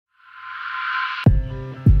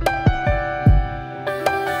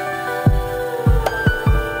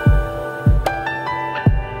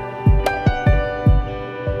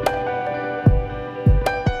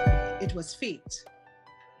fate.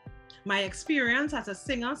 My experience as a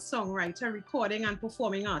singer, songwriter, recording and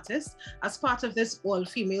performing artist as part of this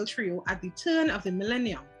all-female trio at the turn of the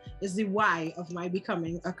millennium is the why of my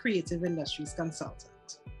becoming a creative industries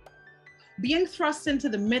consultant. Being thrust into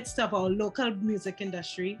the midst of our local music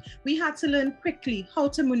industry, we had to learn quickly how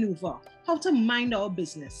to maneuver, how to mind our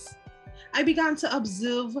business. I began to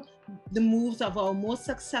observe the moves of our most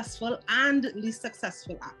successful and least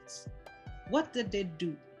successful acts. What did they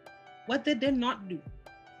do? What did they not do?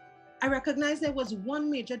 I recognized there was one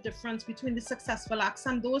major difference between the successful acts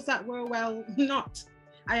and those that were, well, not.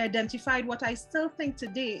 I identified what I still think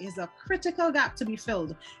today is a critical gap to be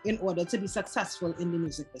filled in order to be successful in the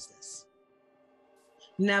music business.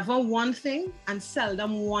 Never one thing and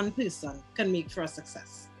seldom one person can make for a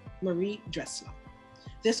success. Marie Dressler.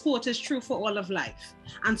 This quote is true for all of life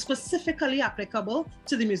and specifically applicable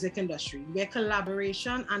to the music industry, where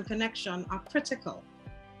collaboration and connection are critical.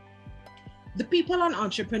 The people an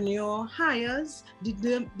entrepreneur hires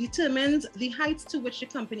determines the heights to which the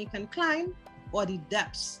company can climb or the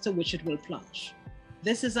depths to which it will plunge.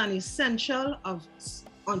 This is an essential of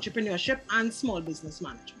entrepreneurship and small business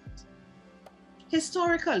management.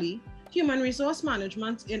 Historically, human resource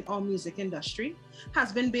management in our music industry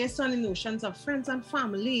has been based on the notions of friends and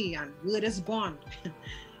family and word is bond.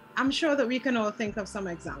 I'm sure that we can all think of some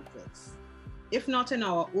examples, if not in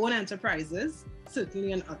our own enterprises,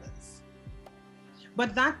 certainly in others.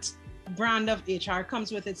 But that brand of HR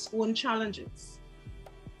comes with its own challenges.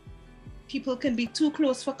 People can be too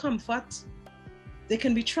close for comfort. They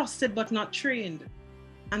can be trusted but not trained.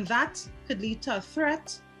 And that could lead to a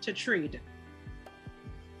threat to trade.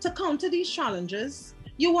 To counter these challenges,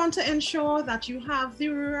 you want to ensure that you have the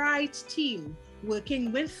right team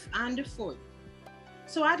working with and for you.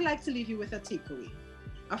 So I'd like to leave you with a takeaway,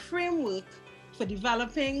 a framework for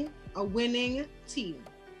developing a winning team.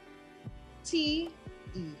 TEAM.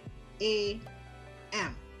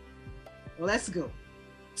 Let's go.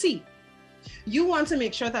 T. You want to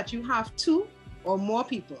make sure that you have 2 or more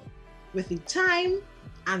people with the time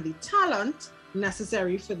and the talent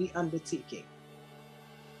necessary for the undertaking.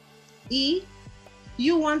 E.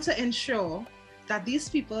 You want to ensure that these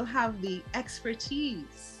people have the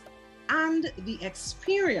expertise and the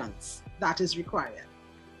experience that is required.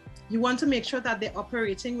 You want to make sure that they're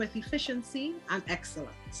operating with efficiency and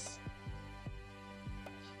excellence.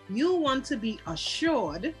 You want to be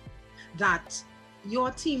assured that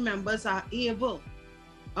your team members are able,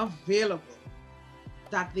 available,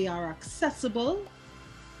 that they are accessible,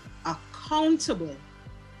 accountable,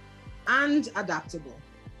 and adaptable.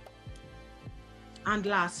 And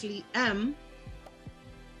lastly, M,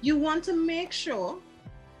 you want to make sure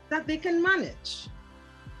that they can manage,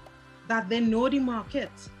 that they know the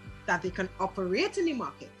market, that they can operate in the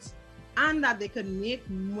market, and that they can make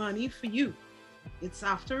money for you. It's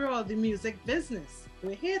after all the music business.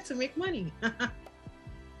 We're here to make money.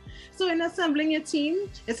 So in assembling your team,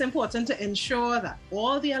 it's important to ensure that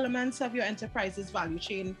all the elements of your enterprise's value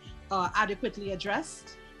chain are adequately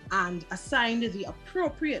addressed and assigned the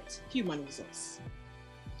appropriate human resource.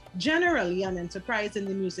 Generally, an enterprise in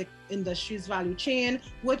the music industry's value chain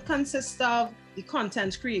would consist of the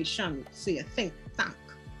content creation, say a think tank,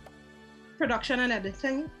 production and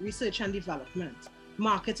editing, research and development,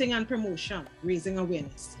 marketing and promotion, raising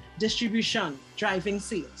awareness, distribution, driving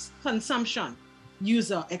sales, consumption,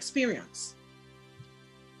 user experience.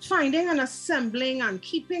 Finding and assembling and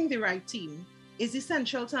keeping the right team is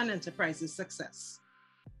essential to an enterprise's success,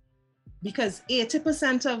 because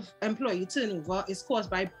 80% of employee turnover is caused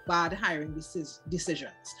by bad hiring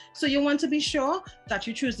decisions. So you want to be sure that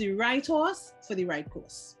you choose the right horse for the right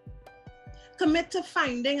course. Commit to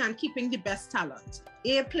finding and keeping the best talent.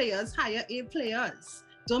 A players hire A players.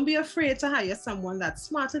 Don't be afraid to hire someone that's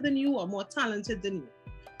smarter than you or more talented than you.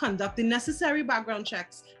 Conduct the necessary background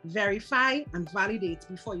checks, verify and validate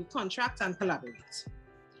before you contract and collaborate.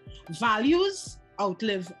 Values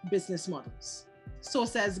outlive business models. So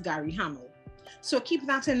says Gary Hamel. So keep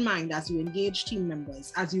that in mind as you engage team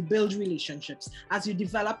members, as you build relationships, as you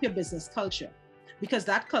develop your business culture, because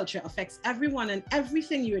that culture affects everyone and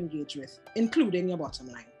everything you engage with, including your bottom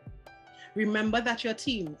line. Remember that your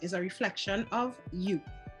team is a reflection of you.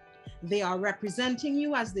 They are representing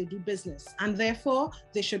you as they do business, and therefore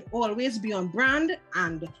they should always be on brand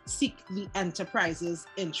and seek the enterprise's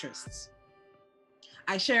interests.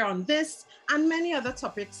 I share on this and many other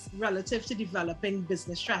topics relative to developing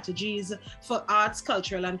business strategies for arts,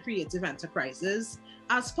 cultural, and creative enterprises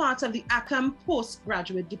as part of the ACAM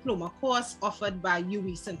postgraduate diploma course offered by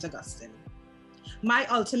UWI St. Augustine. My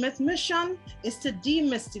ultimate mission is to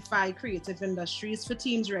demystify creative industries for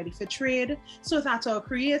teams ready for trade so that our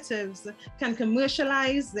creatives can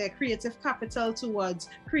commercialize their creative capital towards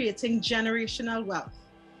creating generational wealth.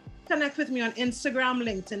 Connect with me on Instagram,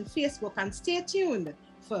 LinkedIn, Facebook, and stay tuned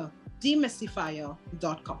for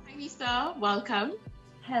demystifier.com. Hi, Nista. Welcome.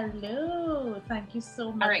 Hello. Thank you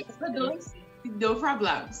so much. All right. For those, no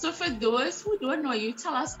problem. So for those who don't know you,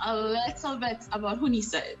 tell us a little bit about who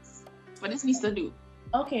Nista is. What does Nista do?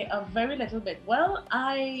 Okay, a very little bit. Well,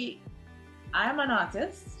 I am an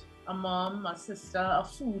artist, a mom, a sister, a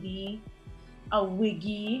foodie, a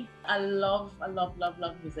wiggy. I love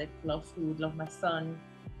music, love food, love my son,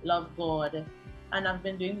 love God. And I've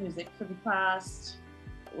been doing music for the past,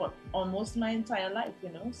 almost my entire life,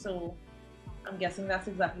 so I'm guessing that's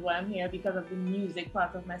exactly why I'm here, because of the music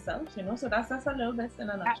part of myself, so that's a little bit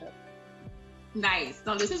in a nutshell. Nice.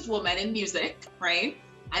 Now this is Women in Music, right?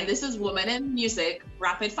 And this is Women in Music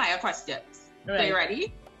rapid fire questions. Right. Are you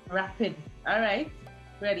ready? Rapid. All right.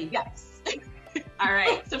 Ready. Yes. All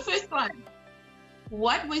right. So first one,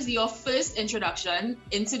 what was your first introduction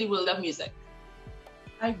into the world of music?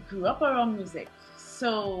 I grew up around music.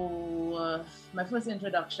 So my first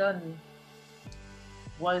introduction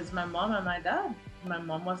was my mom and my dad. My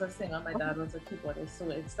mom was a singer, my dad was a keyboardist. So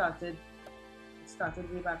it started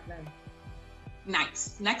way back then.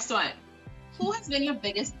 Nice. Next one. Who has been your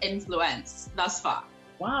biggest influence thus far?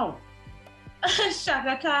 Wow.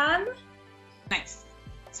 Shaka Khan. Nice.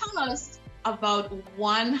 Tell us about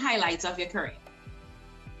one highlight of your career.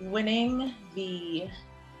 Winning the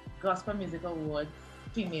Gospel Music Award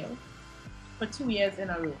female for 2 years in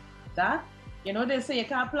a row. That, they say you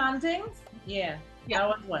can't plan things? Yeah. That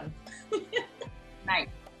was one. Nice.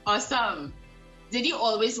 Awesome. Did you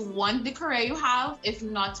always want the career you have? If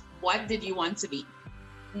not, what did you want to be?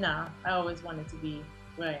 Nah, I always wanted to be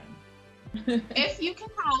where I am. If you can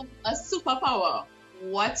have a superpower,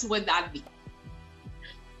 what would that be?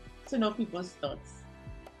 To know people's thoughts.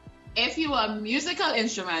 If you were a musical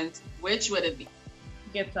instrument, which would it be?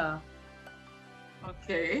 Guitar.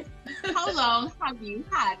 Okay. How long have you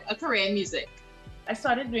had a career in music? I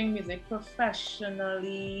started doing music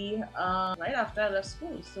professionally right after I left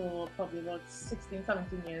school, so probably about 16,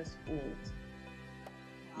 17 years old.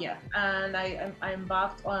 Yeah, and I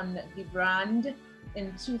embarked on the brand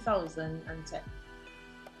in 2010.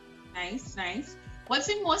 Nice, nice. What's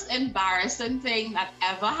the most embarrassing thing that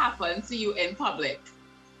ever happened to you in public?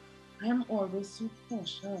 I am always so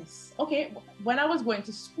cautious. Okay, when I was going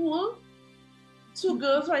to school, two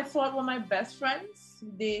girls who I thought were my best friends,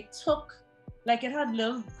 they took, it had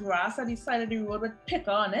little grass at the side of the road with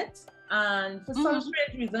picker on it. And for some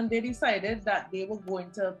strange reason, they decided that they were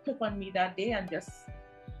going to pick on me that day and just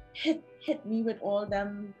hit me with all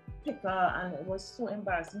them picker, and it was so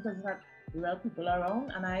embarrassing because there had real people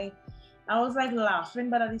around, and I was laughing,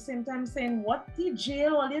 but at the same time saying, "What the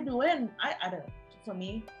jail? What are you doing?" I don't know. For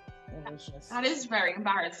me, it was just... That is very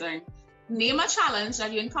embarrassing. Name a challenge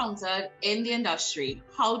that you encountered in the industry.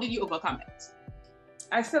 How did you overcome it?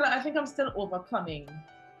 I think I'm still overcoming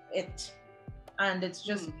it, and it's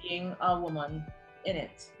just being a woman in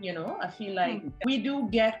it. I feel like we do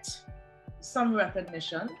get some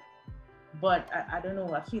recognition, but I don't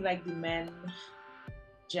know, I feel like the men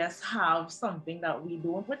just have something that we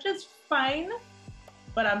don't, which is fine,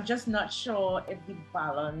 but I'm just not sure if the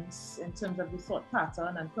balance in terms of the thought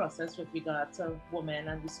pattern and process with regard to women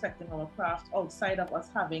and respecting our craft outside of us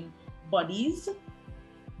having bodies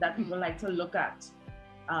that people like to look at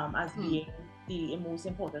as being the most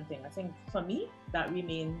important thing. I think for me, that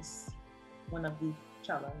remains one of the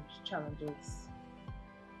challenges.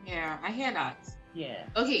 Yeah, I hear that. Yeah.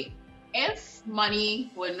 Okay, if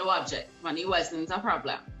money were no object, money wasn't a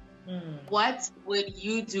problem, what would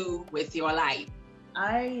you do with your life?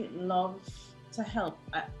 I love to help.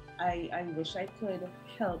 I wish I could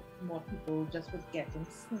help more people just with getting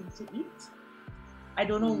food to eat. I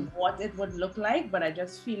don't know what it would look like, but I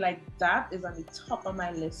just feel like that is on the top of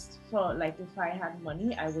my list for if I had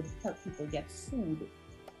money, I would help people get food,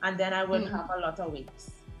 and then I would have a lot of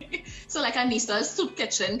ways. So like a Nista's soup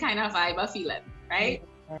kitchen kind of vibe of feeling, right?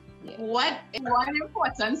 Yeah. What one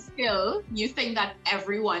important skill you think that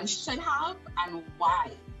everyone should have, and why?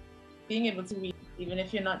 Being able to read, even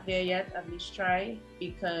if you're not there yet, at least try,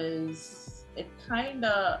 because it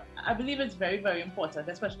I believe it's very, very important,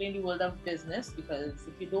 especially in the world of business, because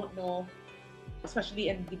if you don't know, especially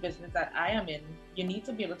in the business that I am in, you need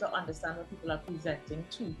to be able to understand what people are presenting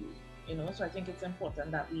to you, So I think it's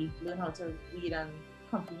important that we learn how to read and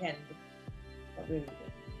comprehend what we're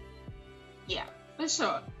reading. Yeah, for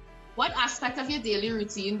sure. What aspect of your daily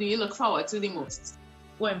routine do you look forward to the most?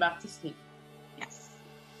 Going back to sleep.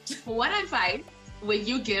 What advice would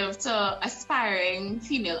you give to aspiring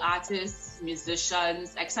female artists,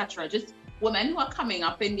 musicians, etc., just women who are coming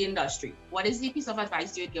up in the industry? What is the piece of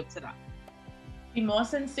advice you would give to them? Be more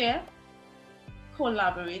sincere,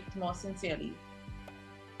 collaborate more sincerely,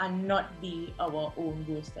 and not be our own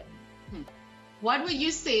worst enemy. What would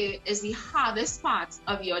you say is the hardest part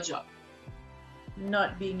of your job?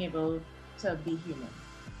 Not being able to be human.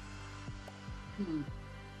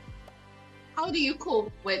 How do you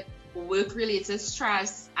cope with work-related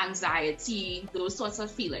stress, anxiety, those sorts of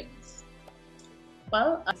feelings?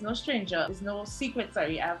 Well, it's no stranger, it's no secret,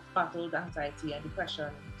 I've battled anxiety and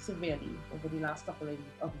depression severely over the last couple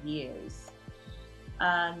of years.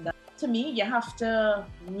 And to me, you have to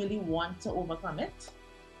really want to overcome it.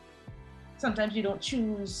 Sometimes you don't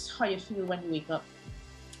choose how you feel when you wake up.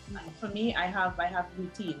 For me, I have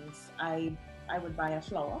routines. I would buy a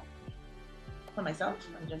flower for myself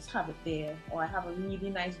and just have it there. Or I have a really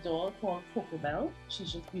nice doll called Coco Bell.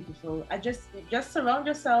 She's just beautiful. I just surround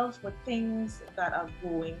yourself with things that are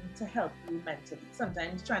going to help you mentally.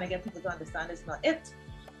 Sometimes trying to get people to understand it's not it,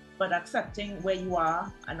 but accepting where you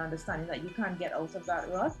are and understanding that you can't get out of that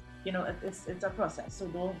rut. You know, it's a process. So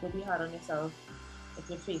don't be hard on yourself if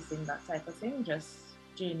you're facing that type of thing. Just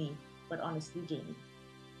journey, but honestly journey.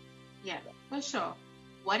 Yeah, for sure.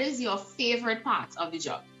 What is your favorite part of the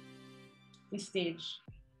job? The stage.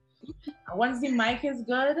 Once the mic is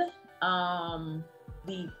good,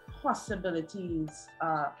 the possibilities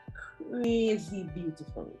are crazy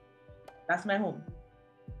beautiful. That's my home.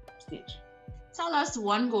 Stage. Tell us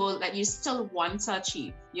one goal that you still want to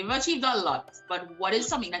achieve. You've achieved a lot, but what is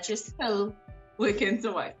something that you're still working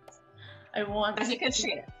towards? That you can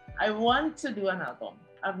share. I want to do an album.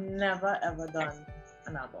 I've never ever done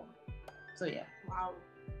an album. So yeah. Wow.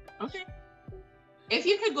 Okay. If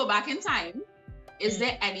you could go back in time, is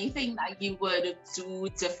there anything that you would do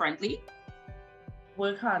differently?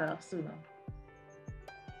 Work harder sooner.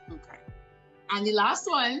 Okay. And the last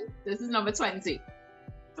one, this is number 20.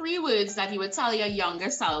 3 words that you would tell your younger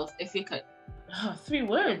self if you could. 3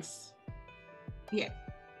 words? Yeah.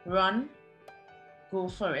 Run. Go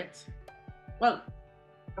for it. Well,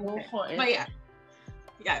 go for it. But yeah.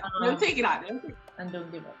 Yeah, we'll take it out. And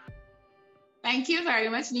don't give up. Thank you very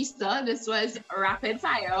much, Nista. This was Rapid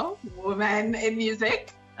Fire, Women in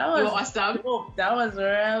Music. That was You're awesome. Dope. That was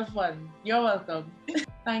real fun. You're welcome.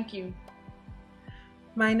 Thank you.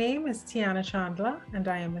 My name is Tiana Chandler, and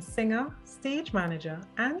I am a singer, stage manager,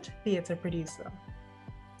 and theatre producer.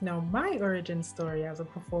 Now, my origin story as a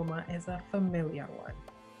performer is a familiar one.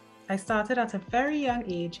 I started at a very young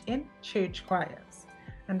age in church choirs,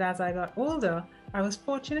 and as I got older, I was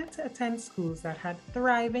fortunate to attend schools that had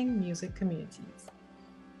thriving music communities.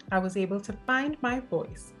 I was able to find my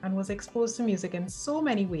voice and was exposed to music in so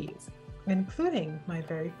many ways, including my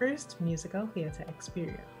very first musical theatre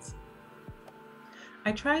experience.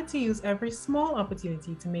 I tried to use every small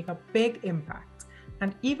opportunity to make a big impact,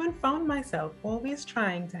 and even found myself always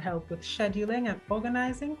trying to help with scheduling and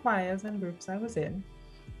organizing choirs and groups I was in,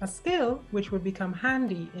 a skill which would become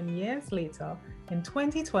handy in years later in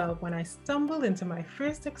 2012 when I stumbled into my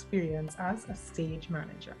first experience as a stage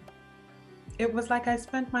manager. It was like I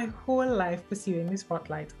spent my whole life pursuing the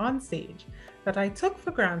spotlight on stage that I took for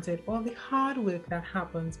granted all the hard work that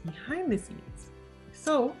happens behind the scenes.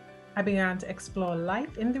 So I began to explore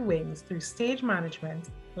life in the wings through stage management,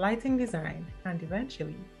 lighting design, and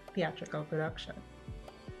eventually theatrical production.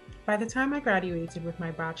 By the time I graduated with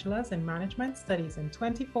my bachelor's in management studies in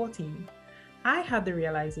 2014, I had the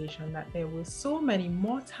realization that there were so many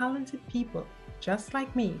more talented people just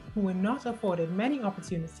like me who were not afforded many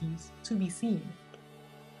opportunities to be seen.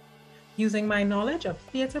 Using my knowledge of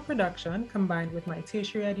theatre production combined with my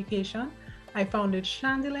tertiary education, I founded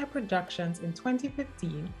Chandelier Productions in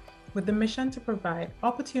 2015 with the mission to provide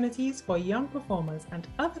opportunities for young performers and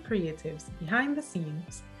other creatives behind the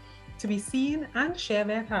scenes to be seen and share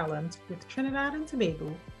their talent with Trinidad and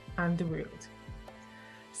Tobago and the world.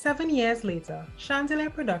 7 years later, Chandelier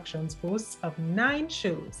Productions boasts of 9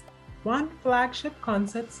 shows, 1 flagship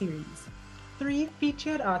concert series, 3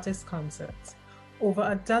 featured artist concerts, over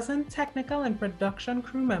a dozen technical and production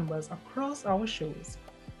crew members across our shows,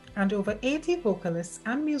 and over 80 vocalists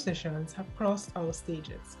and musicians have crossed our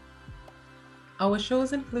stages. Our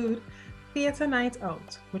shows include Theatre Night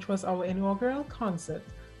Out, which was our inaugural concert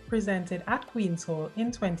presented at Queen's Hall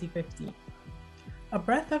in 2015. A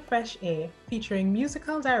Breath of Fresh Air featuring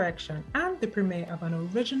musical direction and the premiere of an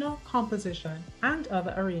original composition and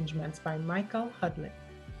other arrangements by Michael Hudlin.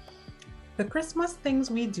 The Christmas Things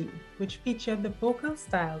We Do, which featured the vocal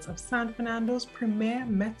styles of San Fernando's premier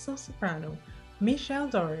mezzo-soprano, Michelle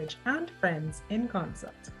Dorridge and friends in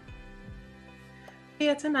concert.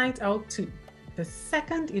 Theatre Night Out 2, the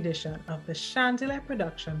second edition of the Chandelier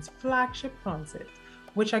Productions flagship concert,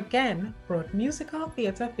 which again brought musical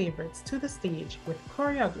theatre favorites to the stage with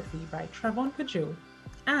choreography by Trevon Pajot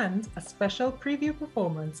and a special preview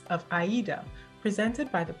performance of Aida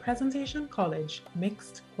presented by the Presentation College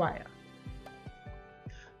Mixed Choir.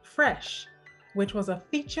 Fresh, which was a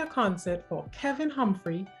feature concert for Kevin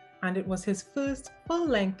Humphrey, and it was his first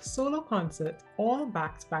full-length solo concert, all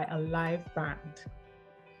backed by a live band.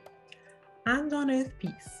 And on Earth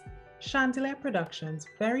Peace, Chandelier Productions'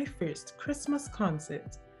 very first Christmas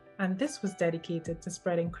concert, and this was dedicated to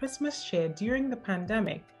spreading Christmas cheer during the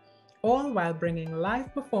pandemic, all while bringing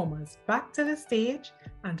live performers back to the stage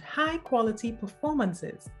and high-quality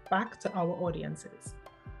performances back to our audiences.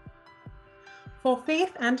 For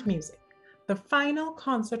Faith and Music, the final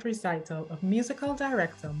concert recital of musical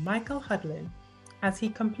director Michael Hudlin, as he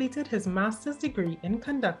completed his master's degree in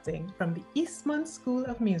conducting from the Eastman School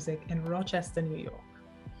of Music in Rochester, New York.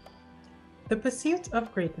 The Pursuit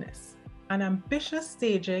of Greatness, an ambitious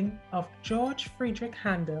staging of George Friedrich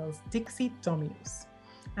Handel's Dixit Dominus,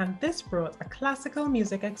 and this brought a classical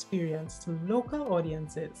music experience to local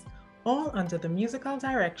audiences, all under the musical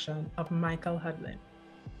direction of Michael Hudlin.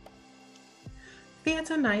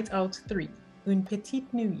 Theatre Night Out 3, Une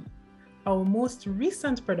Petite Nuit, our most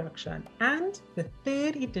recent production and the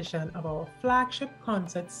third edition of our flagship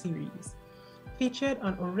concert series, featured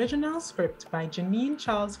an original script by Janine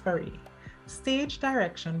Charles Ferret, stage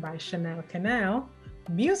direction by Chanel Cannell,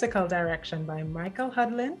 musical direction by Michael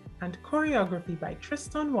Hudlin, and choreography by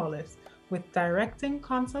Tristan Wallace, with directing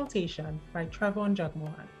consultation by Trevon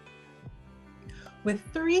Jagmohan. With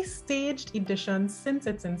 3 staged editions since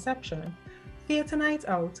its inception, Theatre Night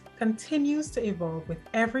Out continues to evolve with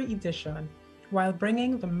every edition while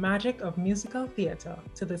bringing the magic of musical theatre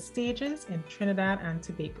to the stages in Trinidad and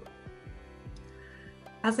Tobago.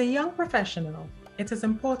 As a young professional, it is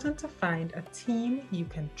important to find a team you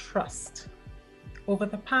can trust. Over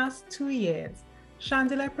the past 2 years,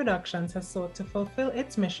 Chandelier Productions has sought to fulfill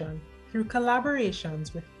its mission through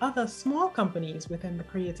collaborations with other small companies within the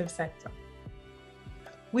creative sector.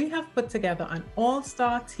 We have put together an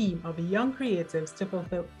all-star team of young creatives to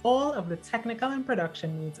fulfill all of the technical and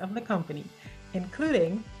production needs of the company,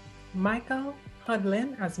 including Michael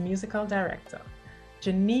Hudlin as musical director,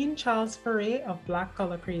 Janine Charles Ferret of Black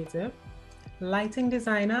Color Creative, lighting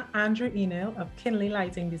designer Andrew Enel of Kinley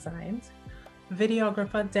Lighting Designs,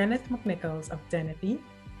 videographer Dennis McNichols of Denethy,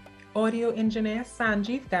 audio engineer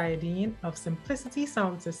Sanjeev Gayadeen of Simplicity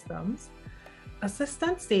Sound Systems,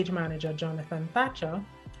 assistant stage manager Jonathan Thatcher,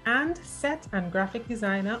 and set and graphic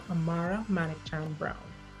designer Amara Manikchan Brown.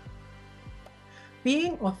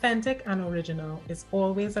 Being authentic and original is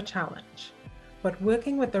always a challenge, but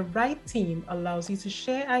working with the right team allows you to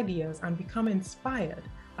share ideas and become inspired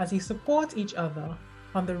as you support each other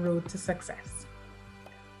on the road to success.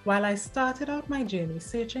 While I started out my journey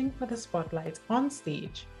searching for the spotlight on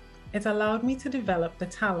stage, it allowed me to develop the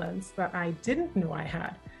talents that I didn't know I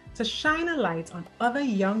had to shine a light on other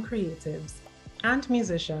young creatives and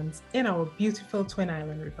musicians in our beautiful Twin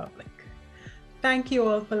Island Republic. Thank you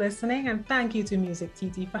all for listening, and thank you to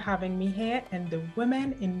MusicTT for having me here in the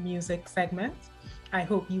Women in Music segment. I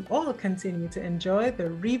hope you all continue to enjoy the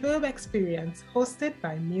Reverb experience hosted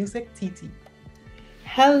by MusicTT.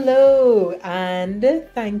 Hello, and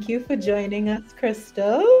thank you for joining us,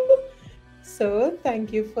 Crystal. So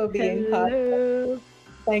thank you for being part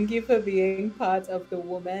of the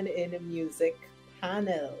Women in Music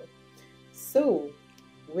panel. So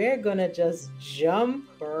we're gonna just jump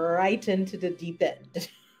right into the deep end.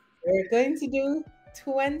 We're going to do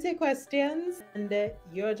 20 questions, and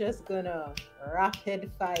you're just gonna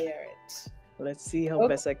rapid fire it. Let's see how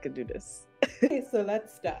best I could do this. Okay, so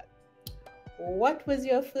let's start. What was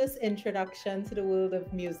your first introduction to the world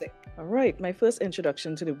of music? All right, my first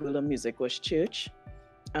introduction to the world of music was church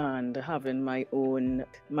and having my own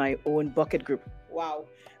bucket group. Wow.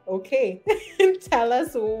 Okay. Tell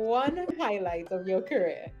us one highlight of your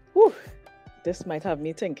career. Whew. This might have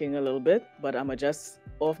me thinking a little bit, but I'm just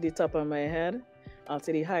off the top of my head. I'll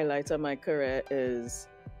say the highlight of my career is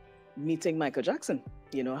meeting Michael Jackson.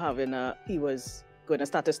 You know, he was going to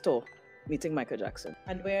start his tour, meeting Michael Jackson.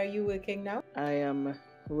 And where are you working now? I am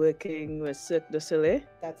working with Cirque du Soleil.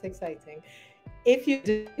 That's exciting. If you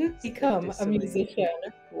didn't become a musician,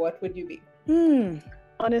 what would you be?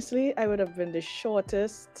 Honestly, I would have been the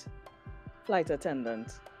shortest flight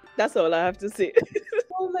attendant. That's all I have to say.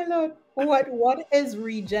 Oh my Lord. What is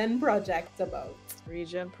Regen Project about?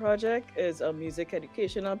 Regen Project is a music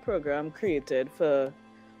educational program created for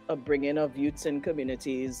upbringing of youths in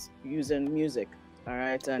communities using music. All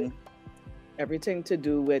right, and everything to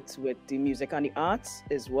do with the music and the arts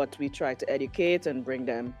is what we try to educate and bring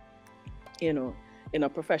them, you know, in a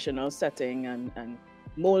professional setting and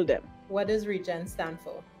mold them. What does REGEN stand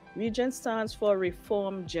for? REGEN stands for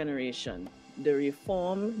Reform Generation, the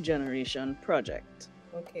Reform Generation Project.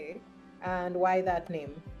 Okay, and why that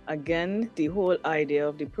name? Again, the whole idea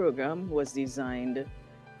of the program was designed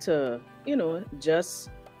to, you know, just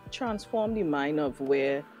transform the mind of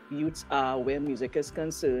where youths are, where music is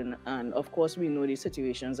concerned. And of course, we know the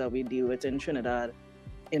situations that we deal with in Trinidad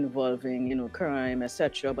involving, you know, crime,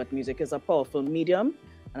 etc. But music is a powerful medium.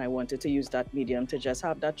 And I wanted to use that medium to just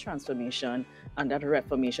have that transformation, and that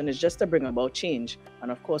reformation is just to bring about change. And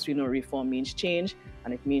of course, we know reform means change,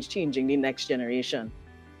 and it means changing the next generation.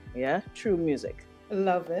 Yeah, through music.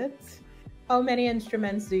 Love it. How many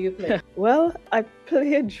instruments do you play? Well, I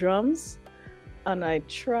play drums and I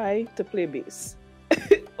try to play bass.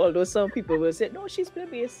 Although some people will say, no, she's playing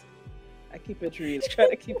bass. I keep it real, try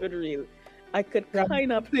to keep it real. I could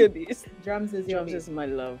kind of play bass. Drums is your Drums is my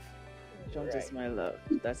love. Drums Right. is my love.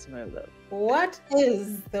 That's my love. What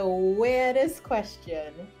is the weirdest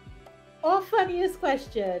question or funniest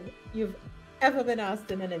question you've ever been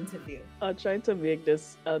asked in an interview? I'll try to make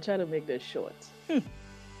this short.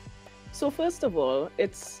 So first of all,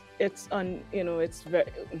 it's on, you know, it's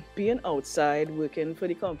very, being outside working for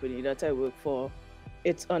the company that I work for,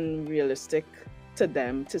 it's unrealistic to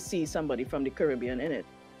them to see somebody from the Caribbean in it.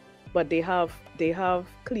 But they have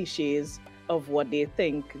cliches of what they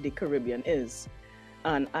think the Caribbean is.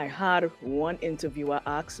 And I had one interviewer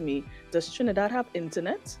ask me, does Trinidad have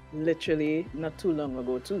internet? Literally not too long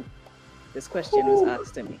ago too. This question was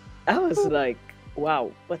asked to me. I was like,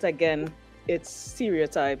 wow. But again, it's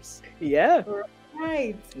stereotypes. Yeah.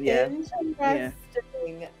 Right. Yeah.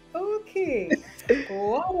 Interesting. Okay.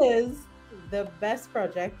 What is the best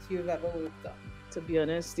project you've ever worked on? To be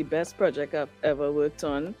honest, the best project I've ever worked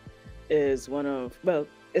on is well,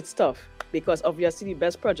 it's tough because obviously the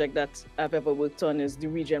best project that I've ever worked on is the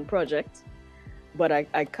REGEN project. But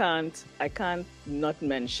I can't not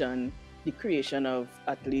mention the creation of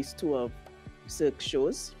at least 2 of Cirque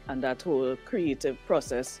shows and that whole creative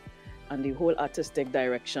process and the whole artistic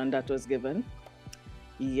direction that was given.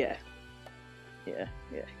 Yeah.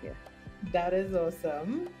 That is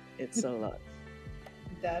awesome. It's a lot.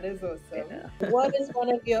 That is awesome. Yeah. What is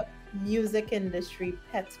one of your music industry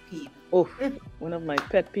pet peeves? Oh, one of my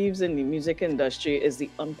pet peeves in the music industry is the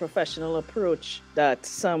unprofessional approach that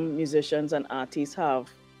some musicians and artists have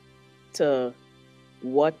to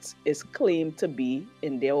what is claimed to be,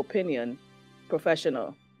 in their opinion,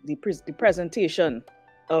 professional. The presentation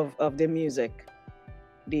of the music,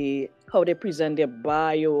 how they present their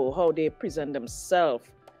bio, how they present themselves,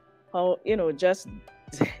 how, you know, just,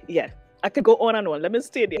 yeah. I could go on and on. Let me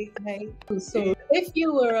stay there. Okay. So, if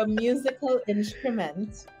you were a musical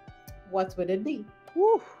instrument, what would it be?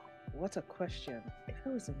 Whew, what a question. If I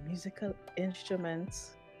was a musical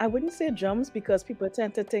instrument, I wouldn't say drums because people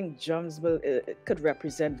tend to think drums could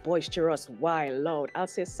represent boisterous, wild, loud. I'll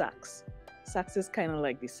say sax. Sax is kind of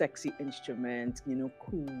like the sexy instrument, you know,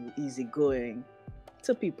 cool, easygoing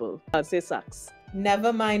to people. I'll say sax.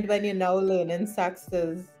 Never mind when you're now learning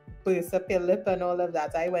saxes, burst up your lip and all of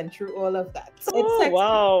that. I went through all of that. Oh,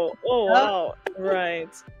 wow. Oh, wow.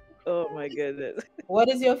 Right. Oh, my goodness. What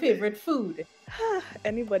is your favorite food?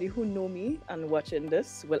 Anybody who know me and watching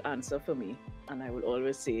this will answer for me. And I will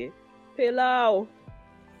always say, pilau.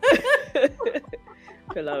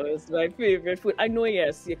 Pilau is my favorite food. I know,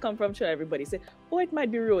 yes, you come from China, everybody say, oh, it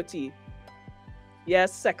might be roti.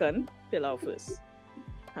 Yes, second, pilau first.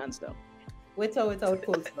 Hands down. With or without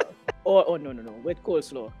coleslaw? Oh, no, with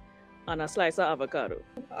coleslaw and a slice of avocado.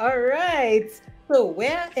 All right. So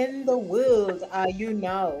where in the world are you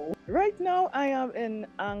now? Right now, I am in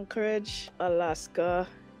Anchorage, Alaska,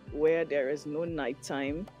 where there is no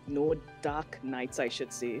nighttime, no dark nights, I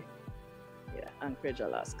should say. Yeah, Anchorage,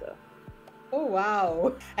 Alaska. Oh,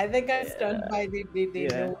 wow. I think I'm stunned by the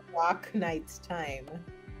Yeah. no dark night time.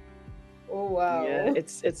 Oh, wow. Yeah,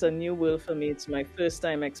 it's a new world for me. It's my first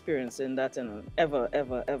time experiencing that, and ever.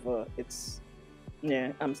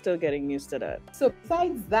 I'm still getting used to that. So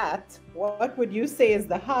besides that, what would you say is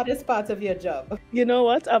the hardest part of your job? You know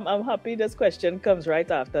what? I'm happy this question comes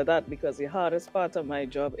right after that because the hardest part of my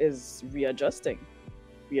job is readjusting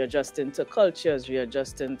to cultures,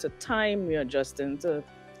 readjusting to time, readjusting to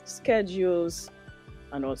schedules,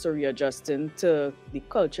 and also readjusting to the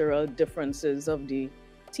cultural differences of the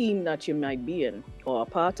team that you might be in or a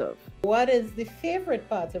part of. What is the favorite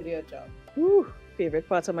part of your job? Whew, favorite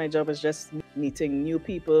part of my job is just meeting new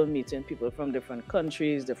people, meeting people from different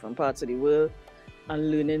countries, different parts of the world,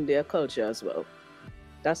 and learning their culture as well.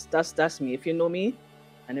 That's me. If you know me,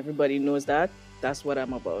 and everybody knows that, that's what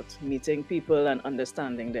I'm about. Meeting people and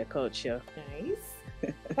understanding their culture.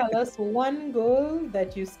 Nice. Tell us one goal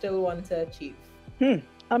that you still want to achieve.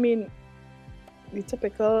 I mean, the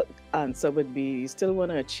typical answer would be you still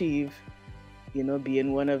want to achieve,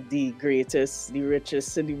 being one of the greatest, the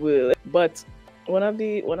richest in the world. But one of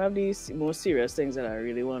the most serious things that I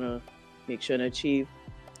really want to make sure and achieve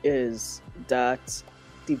is that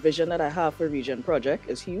the vision that I have for Region Project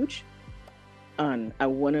is huge, and I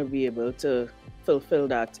want to be able to fulfill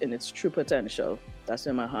that in its true potential. That's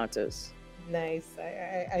where my heart is. Nice.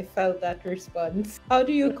 I felt that response. How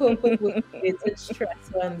do you cope with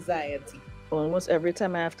stress or anxiety? Almost every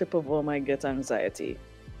time I have to perform, I get anxiety.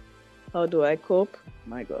 How do I cope?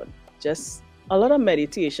 My God, just a lot of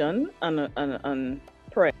meditation and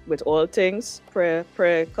prayer. With all things, prayer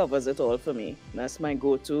covers it all for me. That's my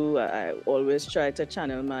go-to. I always try to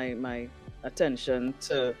channel my attention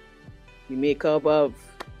to the maker above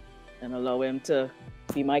and allow him to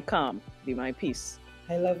be my calm, be my peace.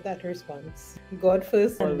 I love that response. God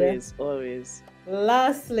first. Always.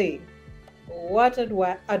 Lastly, what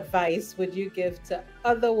advice would you give to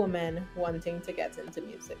other women wanting to get into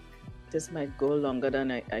music? This might go longer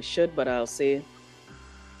than I should, but I'll say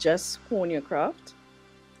just hone your craft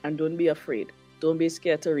and don't be afraid. Don't be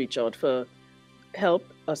scared to reach out for help,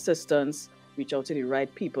 assistance, reach out to the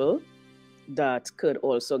right people that could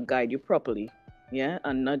also guide you properly. Yeah,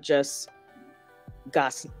 and not just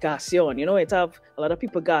gas you on. It have a lot of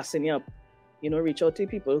people gassing you up. Reach out to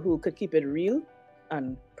people who could keep it real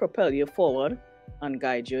and propel you forward and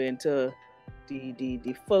guide you into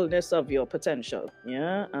the fullness of your potential.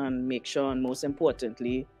 Yeah, and make sure, and most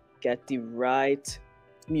importantly, get the right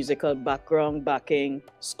musical background, backing,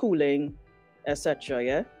 schooling, etc.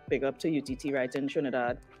 Yeah, big up to UTT right in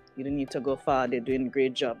Trinidad. You don't need to go far. They're doing a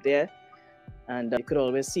great job there. And you could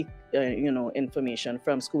always seek, information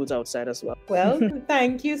from schools outside as well. Well,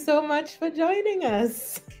 thank you so much for joining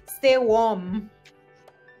us. Stay warm.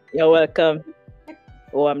 You're welcome.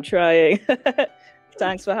 Oh, I'm trying.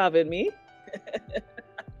 Thanks for having me.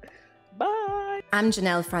 Bye. I'm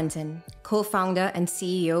Janelle Fronton, co-founder and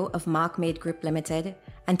CEO of Mark Made Group Limited,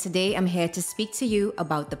 and today I'm here to speak to you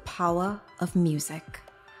about the power of music.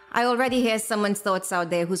 I already hear someone's thoughts out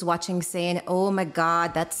there who's watching saying, oh my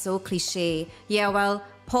God, that's so cliche. Yeah, well,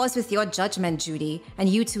 pause with your judgment, Judy, and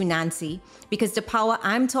you too, Nancy, because the power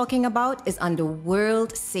I'm talking about is on the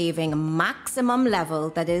world-saving maximum level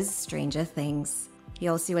that is Stranger Things.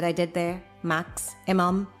 You all see what I did there? Max,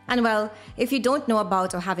 Imam. And well, if you don't know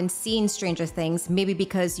about or haven't seen Stranger Things, maybe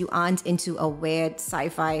because you aren't into a weird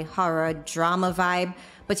sci-fi, horror, drama vibe,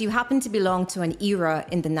 but you happen to belong to an era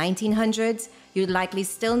in the 1900s, you'd likely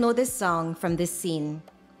still know this song from this scene.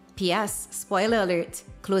 P.S. Spoiler alert,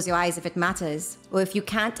 close your eyes if it matters, or if you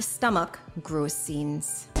can't stomach gross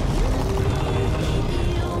scenes.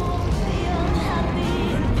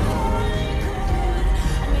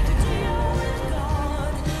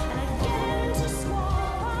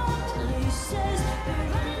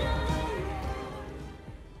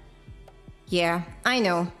 Yeah, I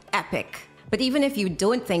know, epic. But even if you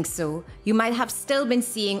don't think so, you might have still been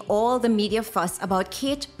seeing all the media fuss about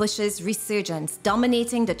Kate Bush's resurgence,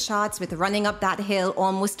 dominating the charts with Running Up That Hill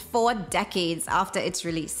almost 4 decades after its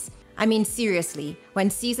release. I mean, seriously, when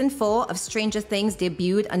season 4 of Stranger Things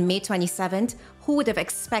debuted on May 27th, who would have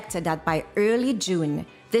expected that by early June,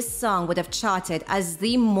 this song would have charted as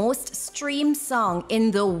the most streamed song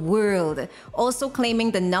in the world, also claiming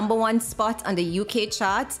the #1 spot on the UK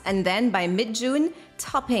charts, and then by mid-June,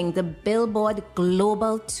 topping the Billboard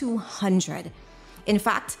Global 200. In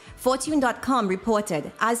fact, Fortune.com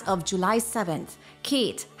reported as of July 7th,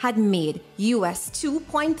 Kate had made US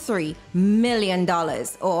 $2.3 million,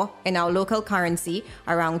 or in our local currency,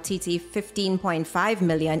 around TT 15.5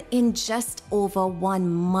 million in just over 1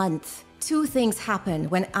 month. 2 things happen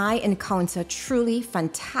when I encounter truly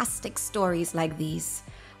fantastic stories like these.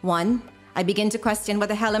 1, I begin to question what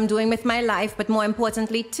the hell I'm doing with my life, but more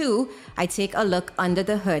importantly, 2, I take a look under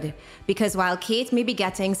the hood. Because while Kate may be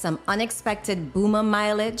getting some unexpected boomer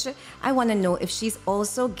mileage, I want to know if she's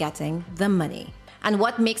also getting the money. And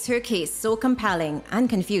what makes her case so compelling and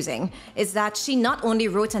confusing is that she not only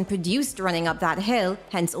wrote and produced Running Up That Hill,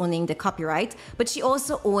 hence owning the copyright, but she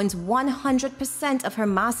also owns 100% of her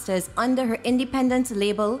masters under her independent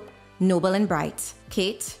label, Noble and Bright.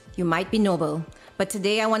 Kate, You might be noble, but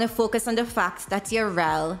today I want to focus on the fact that you're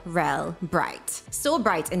rel bright. So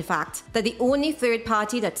bright, in fact, that the only third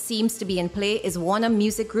party that seems to be in play is Warner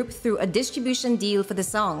Music Group through a distribution deal for the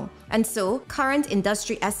song. And so, current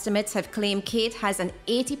industry estimates have claimed Kate has an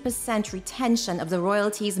 80% retention of the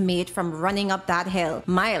royalties made from running up that hill,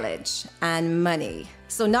 mileage and money.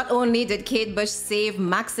 So not only did Kate Bush save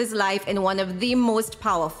Max's life in one of the most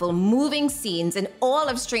powerful, moving scenes in all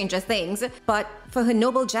of Stranger Things, but for her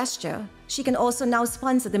noble gesture, she can also now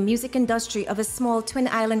sponsor the music industry of a small Twin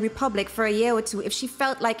Island republic for a year or two if she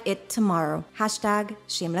felt like it tomorrow. Hashtag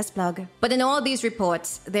shameless plug. But in all these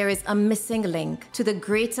reports, there is a missing link to the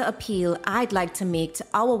greater appeal I'd like to make to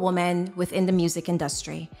our women within the music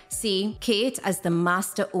industry. See, Kate, as the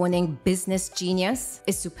master-owning business genius,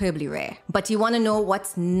 is superbly rare. But you want to know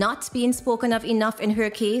what's not being spoken of enough in her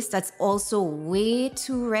case that's also way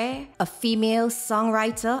too rare? A female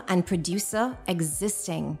songwriter and producer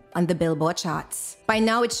existing on the Billboard charts. By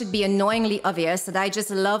now, it should be annoyingly obvious that I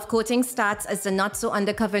just love quoting stats as the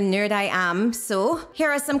not-so-undercover nerd I am. So,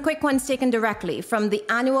 here are some quick ones taken directly from the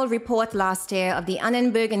annual report last year of the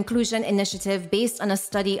Annenberg Inclusion Initiative based on a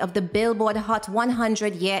study of the Billboard Hot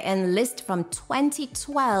 100 year-end list from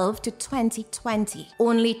 2012 to 2020.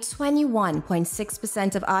 Only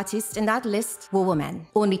 21.6% of artists in that list were women.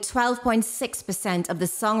 Only 12.6% of the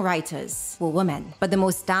songwriters were women. But the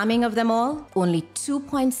most damning of them all, only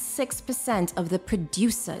 2.6% of the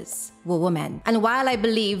producers were women. And while I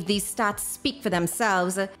believe these stats speak for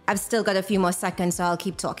themselves, I've still got a few more seconds, so I'll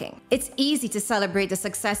keep talking. It's easy to celebrate the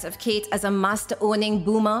success of Kate as a master-owning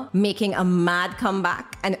boomer, making a mad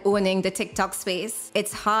comeback and owning the TikTok space.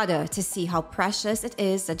 It's harder to see how precious it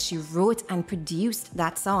is that she wrote and produced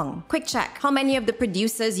that song. Quick check. How many of the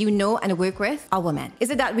producers you know and work with are women? Is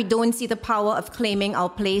it that we don't see the power of claiming our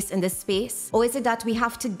place in this space? Or is it that we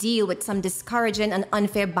have to deal with some discouraging and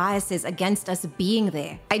unfair biases against us being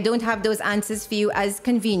there? I don't have those answers for you, as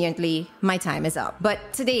conveniently my time is up.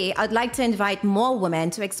 But today I'd like to invite more women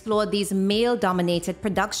to explore these male-dominated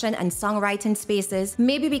production and songwriting spaces,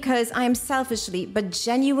 maybe because I am selfishly but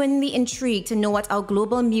genuinely intrigued to know what our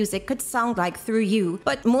global music could sound like through you,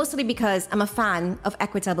 but mostly because I'm a fan of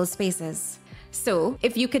equitable spaces. So,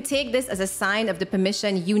 if you could take this as a sign of the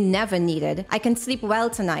permission you never needed, I can sleep well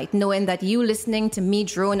tonight knowing that you listening to me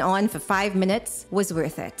drone on for 5 minutes was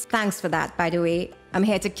worth it. Thanks for that, by the way. I'm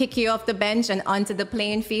here to kick you off the bench and onto the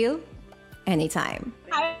playing field anytime.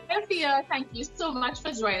 Hi, Afia. Thank you so much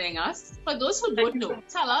for joining us. For those who don't know,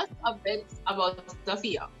 tell us a bit about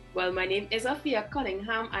Afia. Well, my name is Afia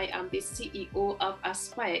Cunningham. I am the CEO of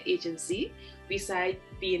Aspire Agency. Besides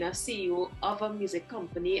being a CEO of a music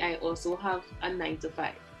company, I also have a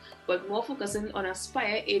 9-to-5. But more focusing on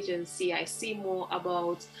Aspire Agency, I see more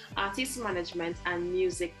about artist management and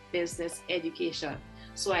music business education.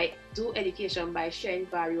 So I do education by sharing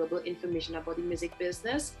valuable information about the music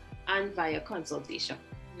business and via consultation.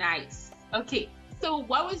 Nice. Okay. So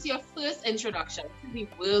what was your first introduction to the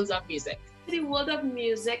world of music? To the world of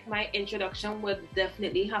music, my introduction would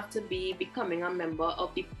definitely have to be becoming a member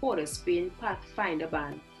of the Port of Spain Pathfinder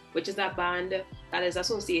Band, which is a band that is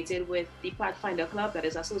associated with the Pathfinder Club that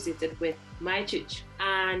is associated with my church.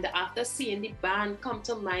 And after seeing the band come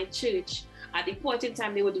to my church, at the point in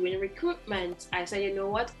time they were doing recruitment, I said, you know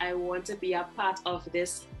what, I want to be a part of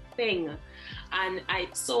this thing. And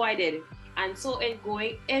so I did. And so in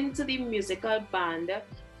going into the musical band,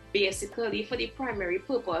 basically for the primary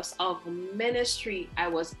purpose of ministry, I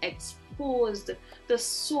was exposed to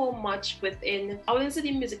so much within, I wouldn't say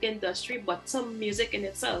the music industry, but some music in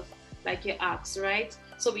itself, like you asked, right?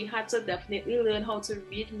 So we had to definitely learn how to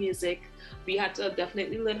read music. We had to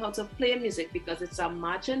definitely learn how to play music because it's a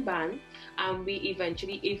marching band, and we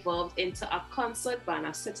eventually evolved into a concert band,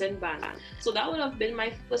 a sitting band. So that would have been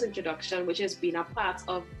my first introduction, which has been a part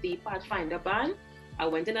of the Pathfinder Band. I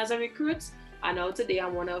went in as a recruit, and now today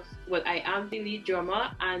I'm I am the lead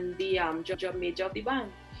drummer and the drum major of the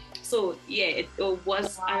band. So yeah,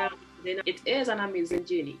 it is an amazing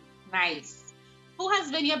journey. Nice. Who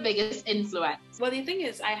has been your biggest influence? Well, the thing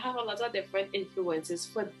is, I have a lot of different influences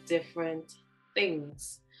for different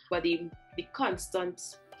things, but the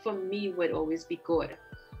constant for me would always be God.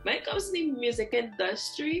 When it comes to the music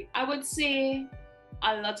industry, I would say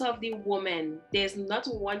a lot of the women. There's not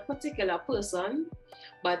one particular person,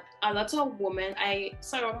 but a lot of women. I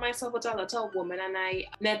surround myself with a lot of women, and I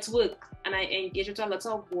network and I engage with a lot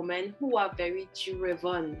of women who are very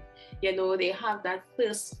driven. You know, they have that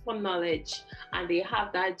thirst for knowledge and they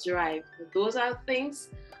have that drive. Those are things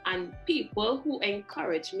and people who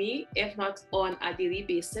encourage me, if not on a daily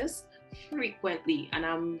basis, frequently, and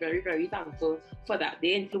I'm very, very thankful for that. They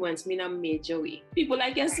influenced me in a major way. People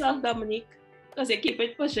like yourself, Dominique, because you keep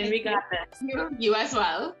it pushing regardless. You as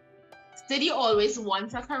well. Did you always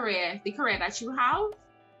want a career, the career that you have?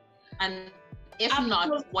 And if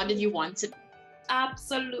not, what did you want to do?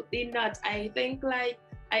 Absolutely not. I think, like,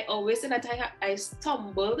 I always say that I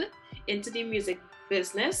stumbled into the music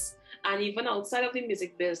business, and even outside of the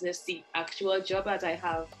music business, the actual job that I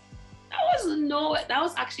have, that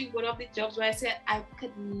was actually one of the jobs where I said I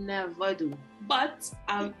could never do. But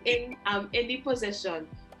I'm in the position.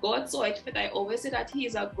 God saw it fit. I always say that He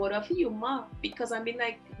is a God of humor, because I mean,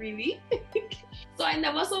 like, really? So I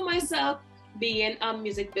never saw myself being a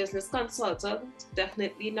music business consultant.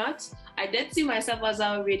 Definitely not. I did see myself as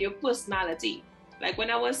a radio personality. Like when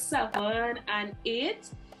I was 7 and 8,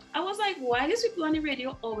 I was like, why these people on the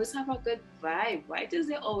radio always have a good vibe? Why is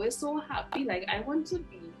they always so happy? Like, I want to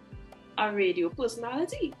be a radio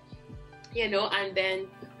personality, you know. And then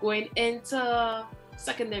going into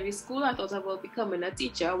secondary school, I thought about becoming a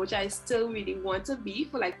teacher, which I still really want to be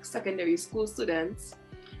for like secondary school students.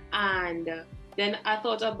 And then I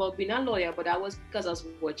thought about being a lawyer, but that was because I was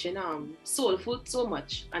watching Soul Food so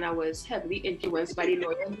much, and I was heavily influenced by the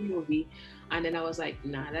lawyer movie. And then I was like,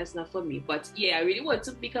 nah, that's not for me. But yeah, I really want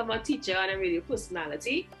to become a teacher and a radio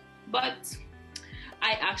personality. But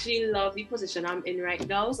I actually love the position I'm in right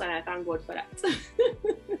now, and I thank God for that.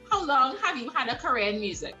 How long have you had a career in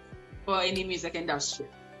music, or in the music industry?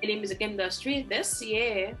 In the music industry, this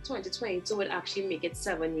year, 2022, would actually make it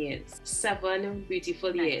 7 years. 7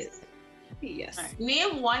 beautiful years. Yes. Right.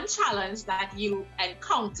 Name one challenge that you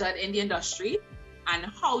encountered in the industry, and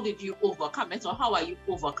how did you overcome it, or how are you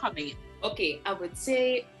overcoming it? Okay, I would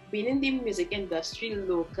say being in the music industry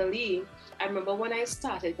locally, I remember when I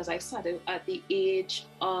started, because I started at the age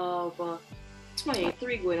of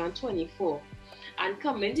 23 going on 24. And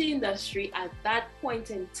coming into the industry at that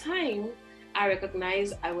point in time, I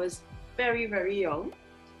recognized I was very, very young.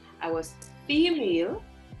 I was female,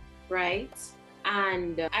 right?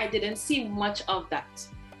 And I didn't see much of that.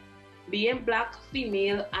 Being Black,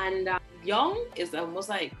 female, and young is almost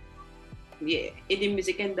like, yeah, in the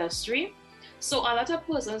music industry. So a lot of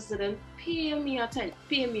persons didn't pay me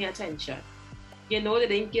attention. You know, they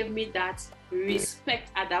didn't give me that respect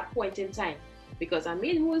at that point in time. Because I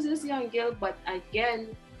mean, who was this young girl? But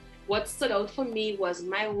again, what stood out for me was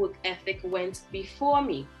my work ethic went before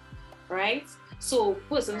me, right? So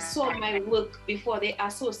persons saw my work before they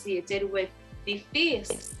associated with the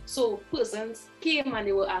face. So persons came and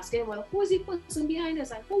they were asking, well, who is the person behind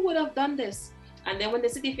this? Like, who would have done this? And then when they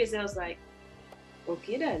see the face, I was like,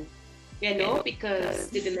 okay then. You know,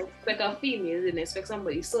 because they didn't expect a female, they didn't expect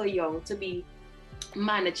somebody so young to be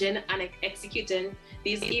managing and executing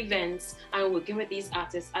these events and working with these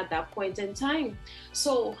artists at that point in time.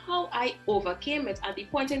 So how I overcame it, at the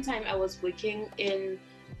point in time I was working in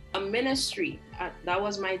a ministry. That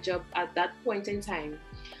was my job at that point in time.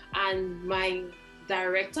 And my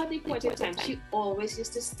director at the point in time, she always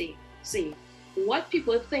used to say, what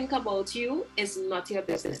people think about you is not your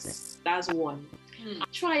business. That's one.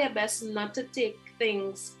 Try your best not to take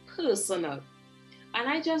things personal. And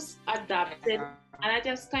I just adapted, and I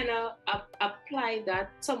just kind of applied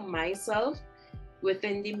that to myself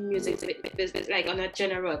within the music business, like on a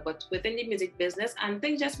general, but within the music business, and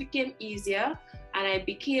things just became easier, and I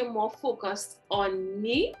became more focused on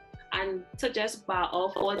me and to just bar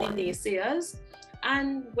off all the naysayers.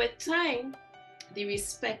 And with time, the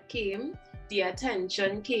respect came, the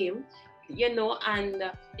attention came, you know,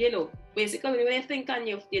 and you know, basically when you think and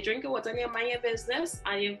you drink your water and you mind your business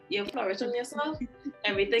and you flourish on yourself,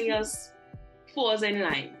 everything else falls in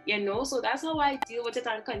line, you know. So that's how I deal with it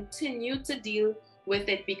and continue to deal with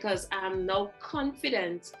it, because I'm now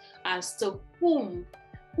confident as to whom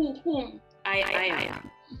I am,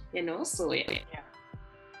 you know. So yeah.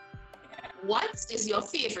 What is your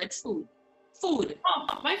favorite food? Oh,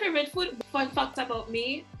 my favorite food. Fun fact about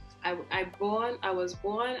me: I was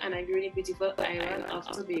born and I grew in a beautiful island of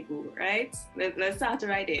Tobago, right? Let's start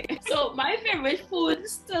right there. So my favorite food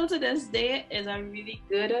still to this day is a really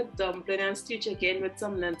good dumpling and stewed chicken with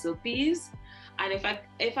some lentil peas. And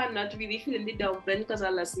if I'm not really feeling the dumpling because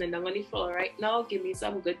I'm listening down on the floor right now, give me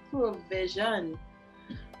some good provision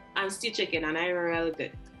and stewed chicken and I'm real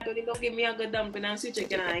good. Don't even give me a good dumpling and stewed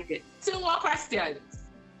chicken and I good. 2 more questions.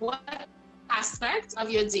 What aspect of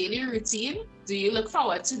your daily routine do you look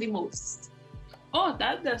forward to the most? Oh,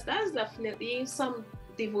 that's definitely some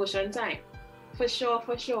devotion time. For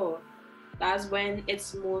sure. That's when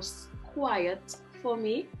it's most quiet for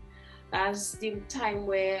me. That's the time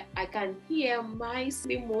where I can hear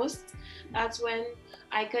the most. That's when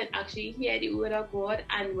I can actually hear the word of God,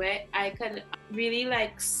 and where I can really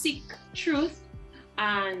like seek truth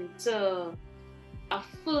and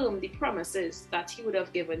affirm the promises that He would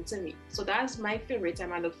have given to me. So that's my favorite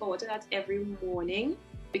time. I look forward to that every morning,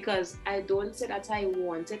 because I don't say that I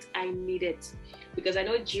want it, I need it. Because I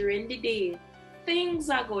know during the day, things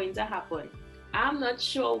are going to happen. I'm not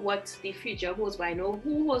sure what the future holds, but I know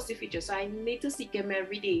who holds the future. So I need to seek Him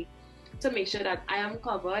every day to make sure that I am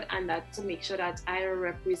covered, and that to make sure that I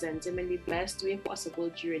represent Him in the best way possible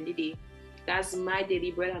during the day. That's my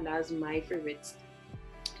daily bread, and that's my favorite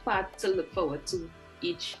part to look forward to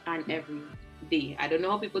each and every day. I don't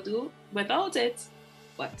know how people do without it,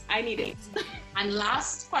 but I need it. And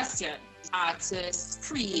last question, artist,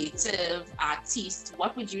 creative artist,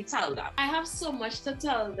 what would you tell them? I have so much to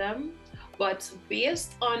tell them, but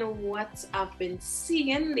based on what I've been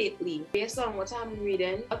seeing lately, based on what I'm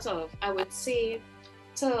reading out of, I would say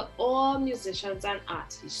to all musicians and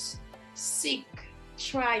artists,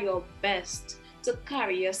 try your best to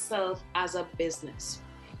carry yourself as a business.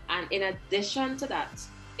 And in addition to that,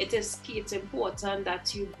 it's important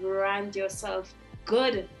that you brand yourself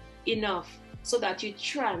good enough so that you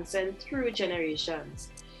transcend through generations.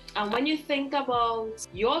 And when you think about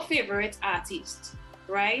your favorite artist,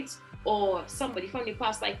 right, or somebody from the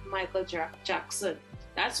past like Michael Jackson,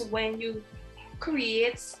 that's when you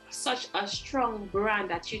create such a strong brand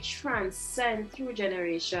that you transcend through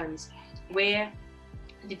generations, where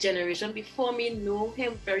the generation before me know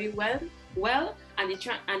him very well, and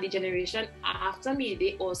the generation after me,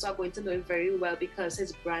 they also are going to know him very well, because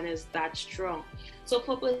his brand is that strong. So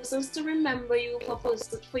for persons to remember you,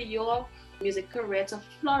 for your music career to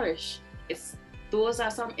flourish, those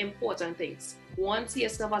are some important things. One, see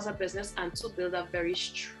yourself as a business, and to build a very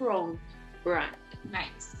strong brand.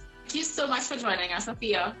 Nice. Thank you so much for joining us,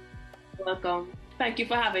 Sophia. Welcome. Thank you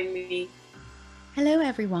for having me. Hello,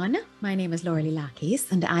 everyone. My name is Lauralee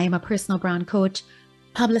Lakis, and I am a personal brand coach,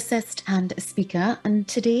 publicist, and speaker. And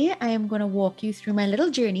today I am going to walk you through my little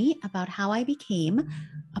journey about how I became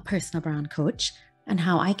a personal brand coach and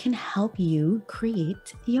how I can help you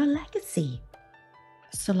create your legacy.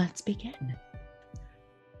 So let's begin.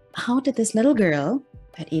 How did this little girl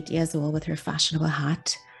at 8 years old with her fashionable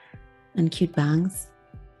hat and cute bangs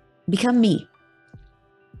become me?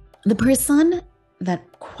 The person that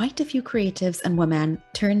quite a few creatives and women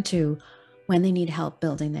turn to when they need help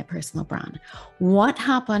building their personal brand. What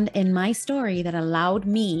happened in my story that allowed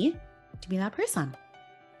me to be that person?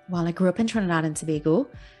 Well, I grew up in Trinidad and Tobago,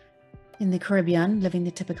 in the Caribbean, living